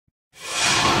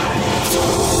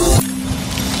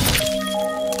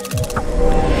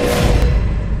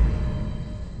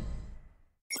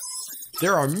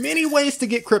There are many ways to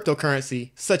get cryptocurrency,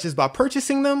 such as by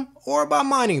purchasing them or by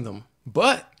mining them.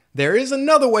 But there is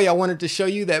another way I wanted to show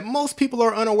you that most people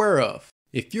are unaware of.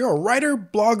 If you're a writer,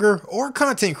 blogger, or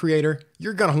content creator,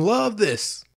 you're gonna love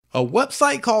this. A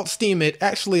website called Steemit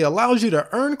actually allows you to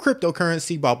earn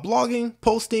cryptocurrency by blogging,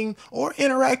 posting, or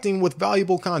interacting with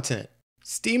valuable content.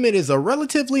 Steemit is a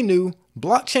relatively new,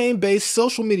 blockchain-based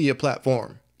social media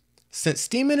platform. Since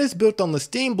Steemit is built on the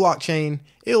Steem blockchain,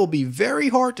 it will be very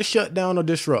hard to shut down or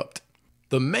disrupt.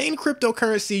 The main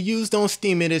cryptocurrency used on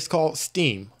Steemit is called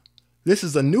Steem. This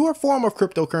is a newer form of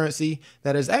cryptocurrency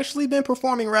that has actually been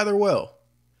performing rather well.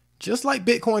 Just like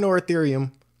Bitcoin or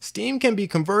Ethereum, Steem can be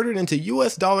converted into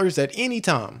US dollars at any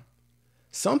time.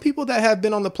 Some people that have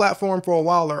been on the platform for a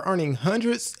while are earning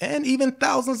hundreds and even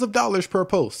thousands of dollars per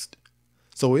post.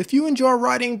 So if you enjoy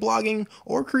writing, blogging,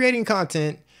 or creating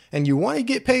content, and you want to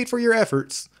get paid for your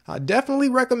efforts, I definitely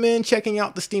recommend checking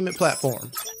out the Steemit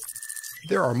platform.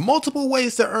 There are multiple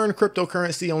ways to earn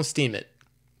cryptocurrency on Steemit.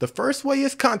 The first way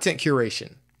is content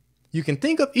curation. You can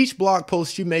think of each blog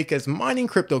post you make as mining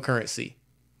cryptocurrency.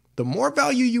 The more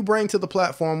value you bring to the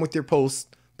platform with your posts,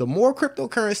 the more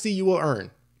cryptocurrency you will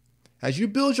earn. As you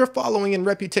build your following and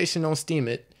reputation on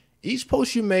Steemit, each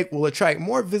post you make will attract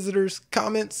more visitors,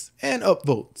 comments, and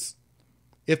upvotes.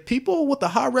 If people with a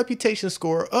high reputation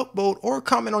score upvote or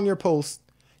comment on your post,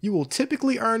 you will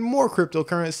typically earn more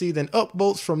cryptocurrency than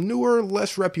upvotes from newer,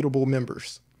 less reputable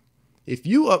members. If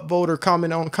you upvote or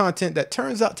comment on content that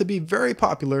turns out to be very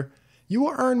popular, you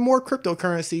will earn more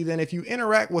cryptocurrency than if you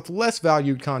interact with less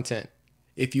valued content.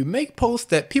 If you make posts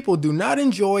that people do not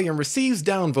enjoy and receives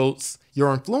downvotes,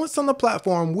 your influence on the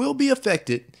platform will be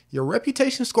affected, your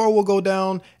reputation score will go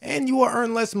down, and you will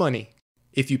earn less money.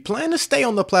 If you plan to stay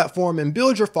on the platform and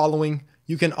build your following,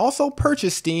 you can also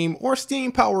purchase Steem or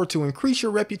Steem Power to increase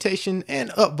your reputation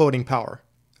and upvoting power.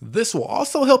 This will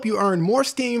also help you earn more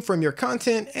Steem from your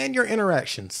content and your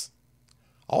interactions.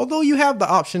 Although you have the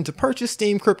option to purchase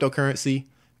Steem cryptocurrency,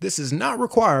 this is not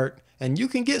required and you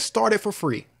can get started for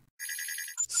free.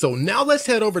 So now let's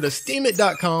head over to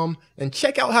Steemit.com and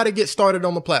check out how to get started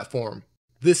on the platform.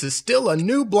 This is still a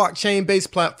new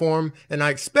blockchain-based platform and I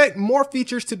expect more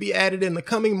features to be added in the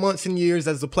coming months and years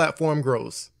as the platform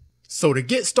grows. So to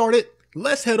get started,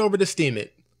 let's head over to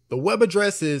Steemit. The web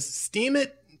address is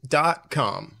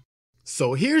Steemit.com.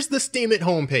 So here's the Steemit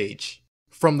homepage.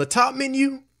 From the top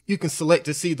menu, you can select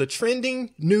to see the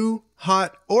trending, new,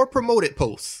 hot, or promoted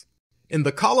posts. In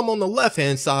the column on the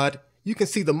left-hand side, you can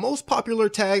see the most popular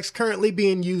tags currently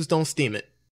being used on Steemit.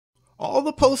 All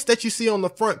the posts that you see on the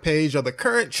front page are the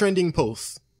current trending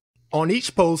posts. On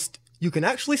each post, you can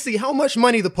actually see how much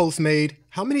money the post made,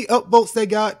 how many upvotes they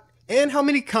got, and how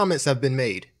many comments have been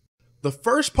made. The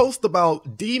first post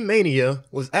about D-Mania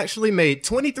was actually made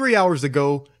 23 hours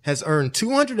ago, has earned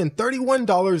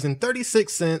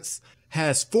 $231.36,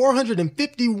 has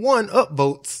 451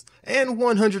 upvotes, and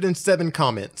 107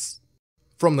 comments.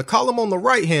 From the column on the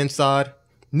right-hand side,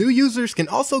 new users can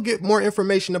also get more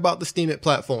information about the Steemit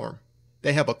platform.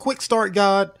 They have a quick start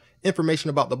guide, information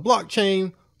about the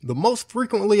blockchain, the most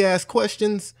frequently asked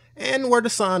questions, and where to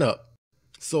sign up.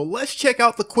 So let's check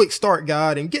out the quick start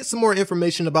guide and get some more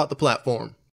information about the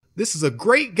platform. This is a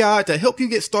great guide to help you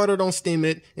get started on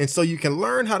Steemit and so you can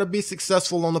learn how to be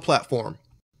successful on the platform.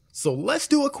 So let's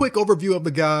do a quick overview of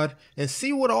the guide and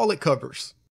see what all it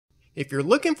covers. If you're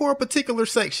looking for a particular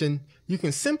section, you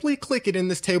can simply click it in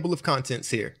this table of contents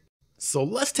here. So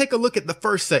let's take a look at the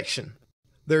first section.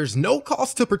 There's no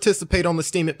cost to participate on the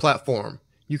Steemit platform.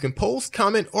 You can post,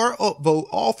 comment, or upvote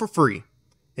all for free.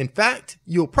 In fact,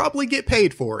 you'll probably get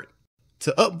paid for it.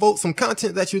 To upvote some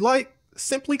content that you like,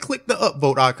 simply click the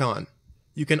upvote icon.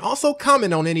 You can also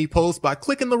comment on any post by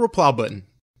clicking the reply button.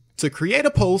 To create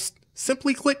a post,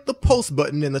 simply click the post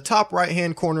button in the top right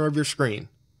hand corner of your screen.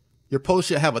 Your post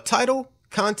should have a title,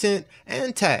 content,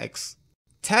 and tags.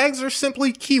 Tags are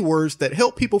simply keywords that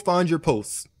help people find your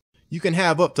posts. You can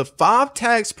have up to 5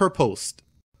 tags per post.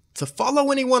 To follow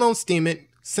anyone on Steemit,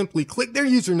 simply click their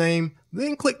username,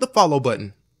 then click the follow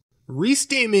button.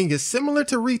 Re-steaming is similar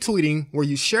to retweeting, where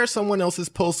you share someone else's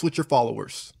posts with your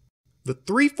followers. The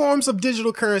 3 forms of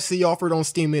digital currency offered on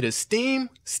Steemit is Steem,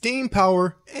 Steem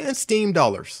Power, and Steem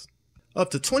Dollars. Up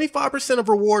to 25% of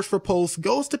rewards for posts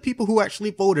goes to people who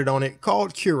actually voted on it,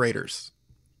 called curators.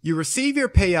 You receive your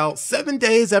payout 7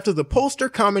 days after the post or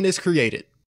comment is created.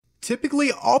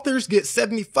 Typically, authors get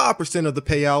 75% of the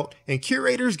payout and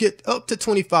curators get up to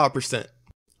 25%.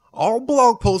 All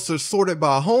blog posts are sorted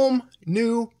by home,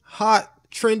 new, hot,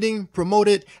 trending,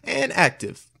 promoted, and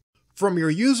active. From your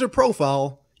user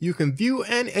profile, You can view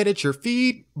and edit your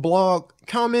feed, blog,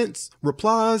 comments,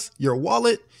 replies, your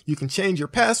wallet. You can change your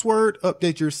password,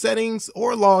 update your settings,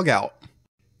 or log out.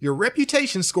 Your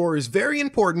reputation score is very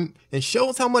important and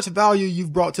shows how much value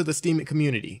you've brought to the Steemit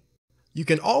community. You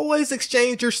can always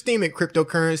exchange your Steemit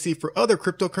cryptocurrency for other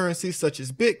cryptocurrencies such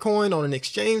as Bitcoin on an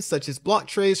exchange such as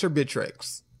BlockTrace or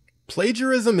Bittrex.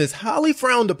 Plagiarism is highly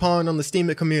frowned upon on the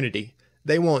Steemit community.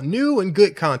 They want new and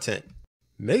good content.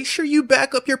 Make sure you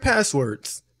back up your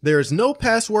passwords. There is no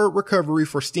password recovery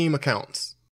for Steem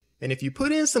accounts. And if you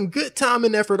put in some good time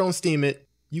and effort on Steemit,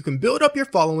 you can build up your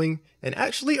following and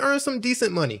actually earn some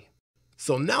decent money.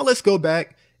 So now let's go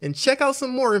back and check out some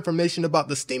more information about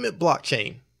the Steemit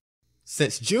blockchain.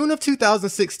 Since June of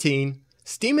 2016,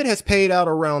 Steemit has paid out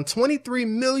around $23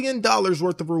 million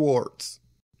worth of rewards.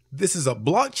 This is a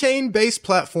blockchain-based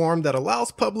platform that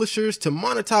allows publishers to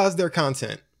monetize their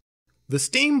content. The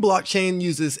Steem blockchain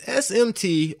uses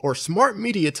SMT or smart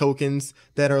media tokens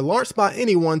that are launched by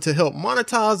anyone to help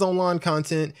monetize online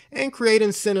content and create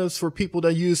incentives for people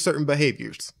to use certain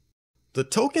behaviors. The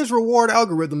token's reward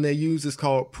algorithm they use is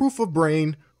called Proof of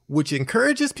Brain, which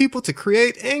encourages people to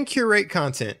create and curate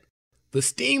content. The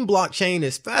Steem blockchain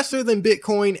is faster than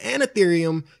Bitcoin and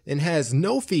Ethereum and has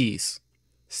no fees.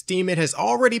 Steemit has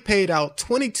already paid out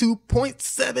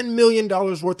 $22.7 million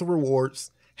worth of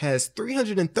rewards, has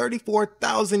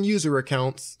 334,000 user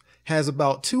accounts, has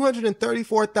about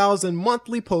 234,000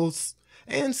 monthly posts,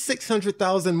 and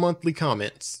 600,000 monthly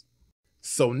comments.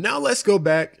 So now let's go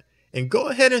back and go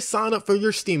ahead and sign up for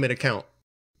your Steemit account.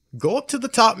 Go up to the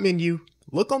top menu,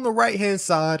 look on the right hand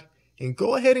side, and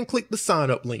go ahead and click the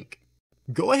sign up link.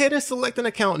 Go ahead and select an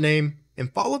account name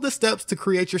and follow the steps to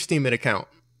create your Steemit account.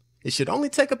 It should only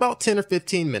take about 10 or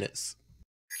 15 minutes.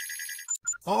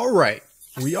 Alright,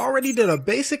 we already did a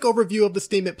basic overview of the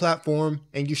Steemit platform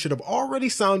and you should have already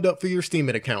signed up for your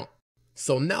Steemit account.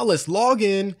 So now let's log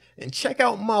in and check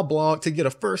out my blog to get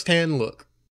a first-hand look.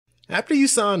 After you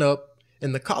sign up,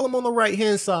 in the column on the right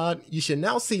hand side, you should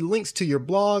now see links to your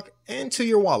blog and to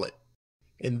your wallet.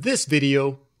 In this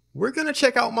video, we're going to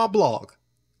check out my blog.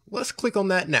 Let's click on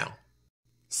that now.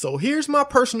 So here's my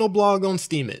personal blog on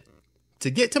Steemit. To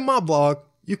get to my blog,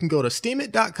 you can go to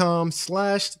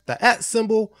steemit.com/the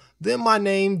 @ then my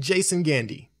name, Jason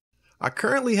Gandy. I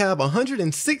currently have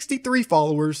 163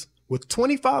 followers with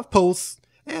 25 posts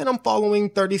and I'm following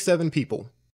 37 people.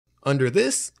 Under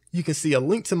this, you can see a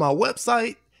link to my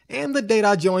website and the date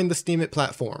I joined the Steemit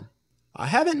platform. I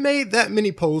haven't made that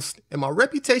many posts and my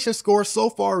reputation score so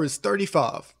far is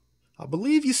 35. I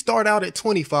believe you start out at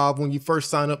 25 when you first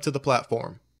sign up to the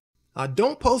platform. I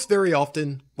don't post very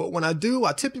often, but when I do,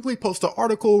 I typically post an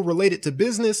article related to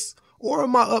business or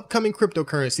my upcoming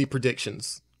cryptocurrency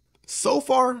predictions. So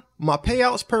far, my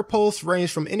payouts per post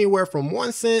range from anywhere from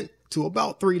 1 cent to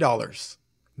about $3.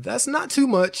 That's not too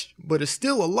much, but it's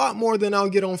still a lot more than I'll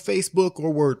get on Facebook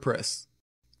or WordPress.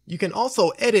 You can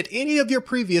also edit any of your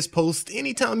previous posts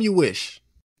anytime you wish.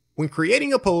 When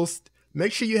creating a post,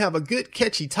 make sure you have a good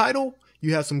catchy title,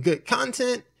 you have some good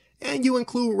content, and you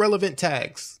include relevant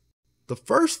tags. The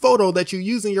first photo that you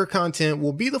use in your content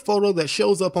will be the photo that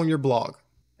shows up on your blog.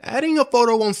 Adding a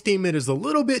photo on Steemit is a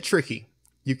little bit tricky.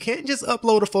 You can't just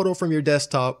upload a photo from your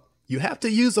desktop, you have to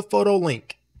use a photo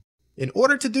link. In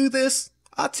order to do this,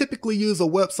 I typically use a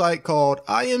website called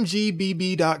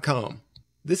imgbb.com.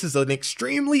 This is an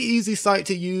extremely easy site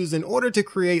to use in order to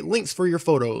create links for your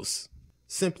photos.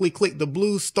 Simply click the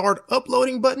blue Start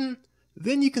Uploading button,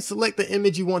 then you can select the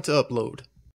image you want to upload.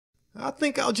 I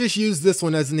think I'll just use this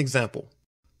one as an example.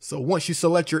 So once you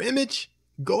select your image,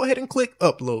 go ahead and click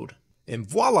Upload. And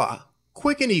voila,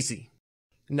 quick and easy.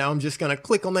 Now I'm just going to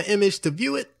click on the image to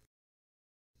view it.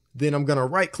 Then I'm going to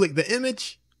right click the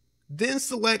image, then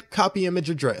select Copy Image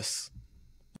Address.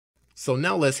 So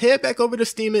now let's head back over to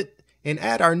Steemit and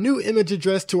add our new image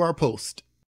address to our post.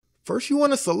 First you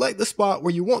want to select the spot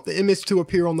where you want the image to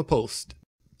appear on the post.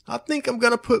 I think I'm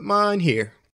going to put mine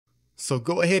here. So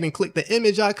go ahead and click the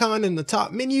image icon in the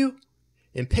top menu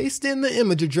and paste in the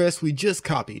image address we just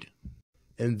copied.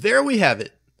 And there we have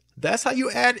it. That's how you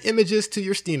add images to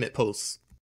your Steemit posts.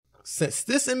 Since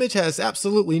this image has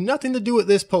absolutely nothing to do with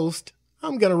this post,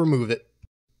 I'm going to remove it.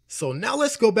 So now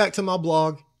let's go back to my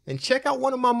blog and check out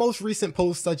one of my most recent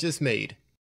posts I just made.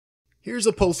 Here's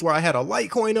a post where I had a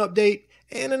Litecoin update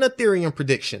and an Ethereum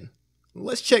prediction.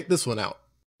 Let's check this one out.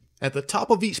 At the top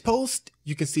of each post,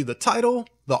 you can see the title,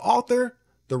 the author,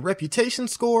 the reputation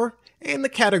score, and the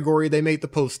category they made the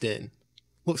post in.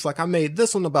 Looks like I made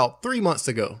this one about 3 months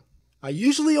ago. I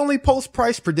usually only post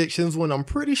price predictions when I'm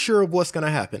pretty sure of what's going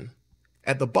to happen.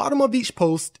 At the bottom of each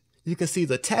post, you can see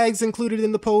the tags included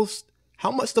in the post, how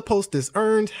much the post is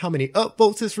earned, how many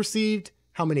upvotes it's received,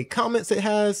 how many comments it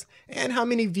has, and how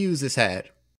many views it's had.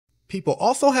 People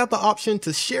also have the option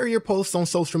to share your posts on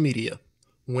social media.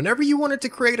 Whenever you wanted to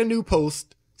create a new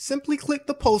post, simply click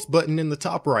the post button in the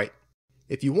top right.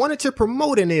 If you wanted to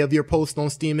promote any of your posts on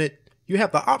Steemit, you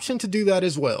have the option to do that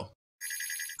as well.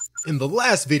 In the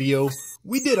last video,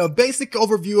 we did a basic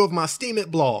overview of my Steemit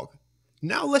blog.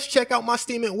 Now let's check out my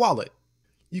Steemit wallet.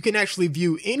 You can actually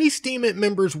view any Steemit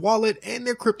member's wallet and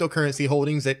their cryptocurrency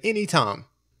holdings at any time.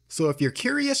 So if you're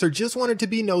curious or just wanted to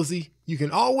be nosy, you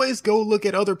can always go look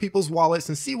at other people's wallets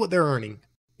and see what they're earning.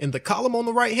 In the column on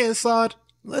the right hand side,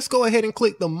 let's go ahead and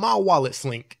click the My Wallets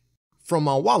link. From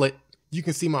my wallet, you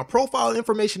can see my profile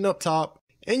information up top,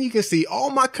 and you can see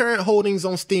all my current holdings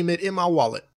on Steemit in my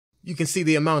wallet. You can see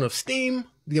the amount of Steem,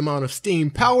 the amount of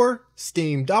Steem Power,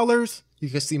 Steem Dollars, you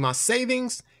can see my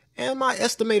savings, and my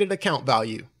estimated account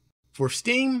value. For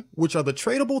Steem, which are the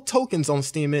tradable tokens on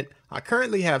Steemit, I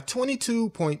currently have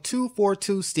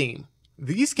 22.242 Steem.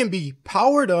 These can be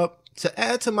powered up to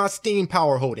add to my Steem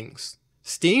Power holdings.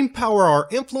 Steem Power are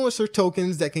influencer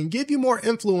tokens that can give you more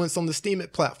influence on the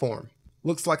Steemit platform.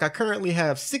 Looks like I currently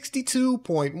have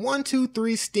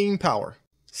 62.123 Steem Power.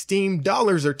 Steem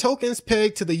Dollars are tokens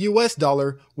pegged to the US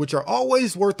dollar, which are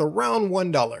always worth around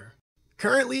 $1.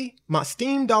 Currently, my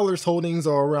Steem Dollars holdings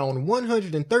are around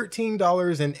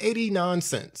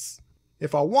 $113.89.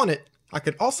 If I wanted, I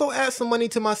could also add some money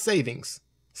to my savings.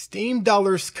 Steem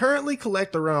Dollars currently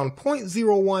collect around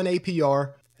 0.01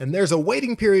 APR, and there's a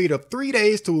waiting period of 3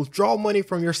 days to withdraw money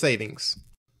from your savings.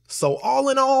 So all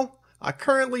in all, I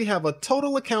currently have a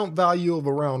total account value of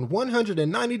around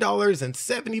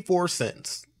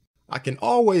 $190.74. I can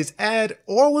always add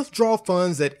or withdraw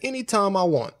funds at any time I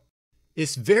want.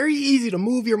 It's very easy to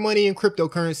move your money and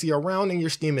cryptocurrency around in your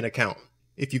Steemit account.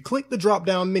 If you click the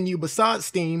drop-down menu beside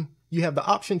Steem, you have the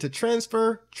option to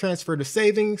transfer to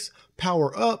savings,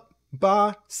 power up,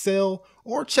 buy, sell,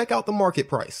 or check out the market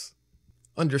price.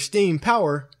 Under Steem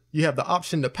Power, you have the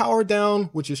option to power down,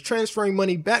 which is transferring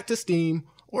money back to Steem,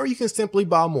 or you can simply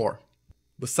buy more.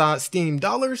 Besides Steem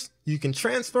Dollars, you can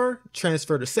transfer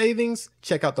to savings,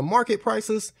 check out the market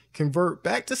prices, convert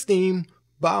back to Steem,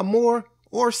 buy more,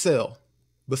 or sell.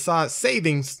 Besides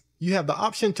savings, you have the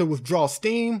option to withdraw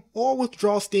Steem or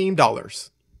withdraw Steem Dollars.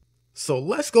 So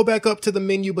let's go back up to the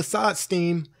menu beside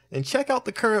Steem and check out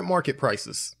the current market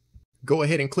prices. Go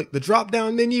ahead and click the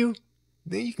drop-down menu,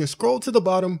 then you can scroll to the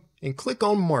bottom and click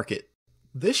on Market.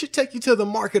 This should take you to the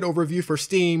market overview for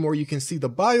Steem, where you can see the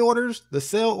buy orders, the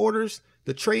sell orders,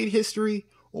 the trade history,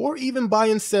 or even buy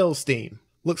and sell Steem.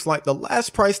 Looks like the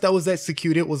last price that was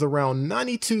executed was around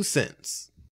 92 cents.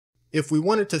 If we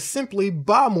wanted to simply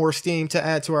buy more Steem to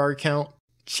add to our account,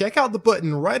 check out the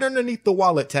button right underneath the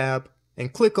Wallet tab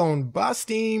and click on Buy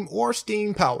Steem or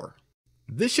Steem Power.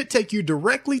 This should take you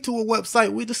directly to a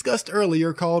website we discussed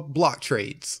earlier called Block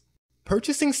Trades.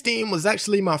 Purchasing Steem was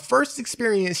actually my first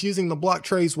experience using the Block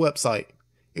Trades website.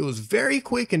 It was very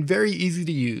quick and very easy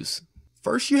to use.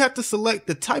 First, you have to select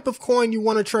the type of coin you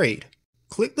want to trade.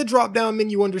 Click the drop-down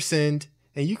menu under Send,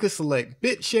 and you can select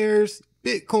BitShares,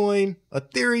 Bitcoin,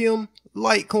 Ethereum,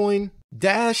 Litecoin,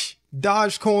 Dash,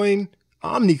 Dogecoin,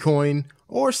 Omnicoin,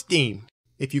 or Steem.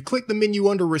 If you click the menu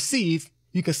under Receive,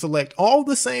 you can select all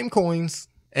the same coins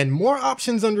and more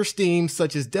options under Steem,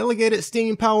 such as Delegated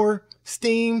Steem Power,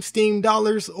 Steem, Steem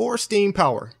Dollars, or Steem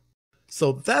Power.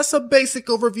 So that's a basic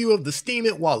overview of the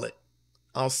Steemit wallet.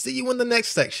 I'll see you in the next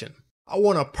section. I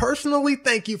want to personally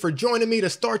thank you for joining me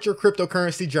to start your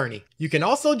cryptocurrency journey. You can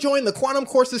also join the Quantum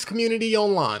Courses community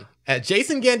online at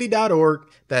jasongandy.org.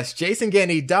 That's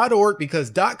jasongandy.org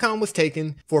because .com was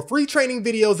taken. For free training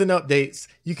videos and updates,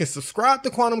 you can subscribe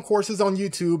to Quantum Courses on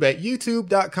YouTube at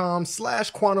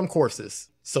youtube.com/quantumcourses.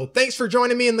 So thanks for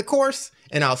joining me in the course,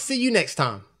 and I'll see you next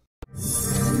time.